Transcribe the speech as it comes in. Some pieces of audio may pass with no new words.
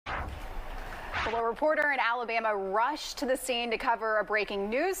Well, a reporter in Alabama rushed to the scene to cover a breaking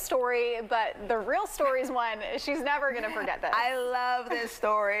news story, but the real story's one she's never going to forget this. I love this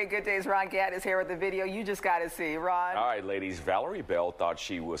story. Good Day's Ron Gadd is here with the video. You just got to see, Ron. All right, ladies. Valerie Bell thought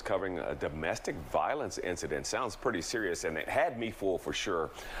she was covering a domestic violence incident. Sounds pretty serious, and it had me fooled for sure,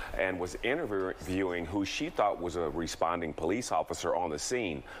 and was interviewing who she thought was a responding police officer on the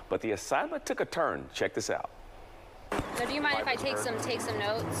scene. But the assignment took a turn. Check this out. So do you mind if I take some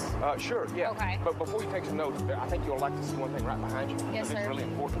notes? Sure, yeah. Okay. But before you take some notes, I think you'll like to see one thing right behind you. Yes, sir. It's really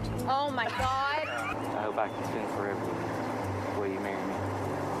important. Oh, my God. I hope I can spend forever with you. Will you marry me?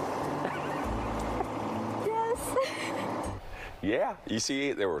 Yeah, you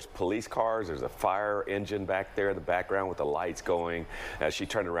see, there was police cars. There's a fire engine back there in the background with the lights going. As she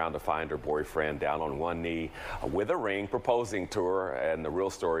turned around to find her boyfriend down on one knee with a ring, proposing to her. And the real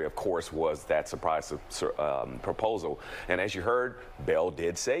story, of course, was that surprise proposal. And as you heard, Bell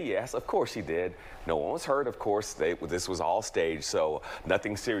did say yes. Of course she did. No one was hurt, of course. This was all staged, so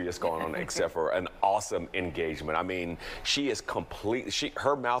nothing serious going on except for an awesome engagement. I mean, she is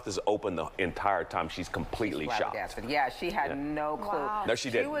her mouth is open the entire time. She's completely shocked. Yeah, she had no clue. Wow. No, she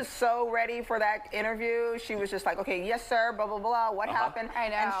didn't. She was so ready for that interview. She was just like, okay, yes, sir, blah, blah, blah. What happened? I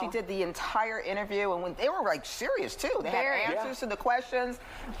know. And she did the entire interview, and when they were like serious too. They had answers to the questions,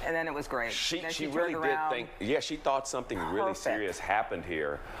 and then it was great. She really did think, yeah, she thought something really serious happened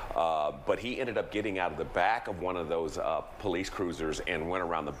here, but he ended up getting out of the back of one of those police cruisers and went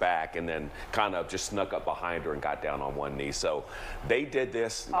around the back and then kind of just snuck up behind her and got down on one knee. So they did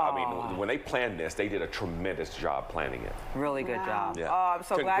this. I mean, when they planned this, they did a tremendous job planning it. Really good job. Yeah. Oh, I'm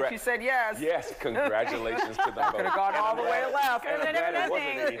so glad she said yes. Yes, congratulations to them both. Could have gone all the way left. And I'm glad it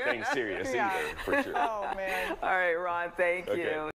wasn't anything serious either, for sure. Oh, man. All right, Ron, thank you.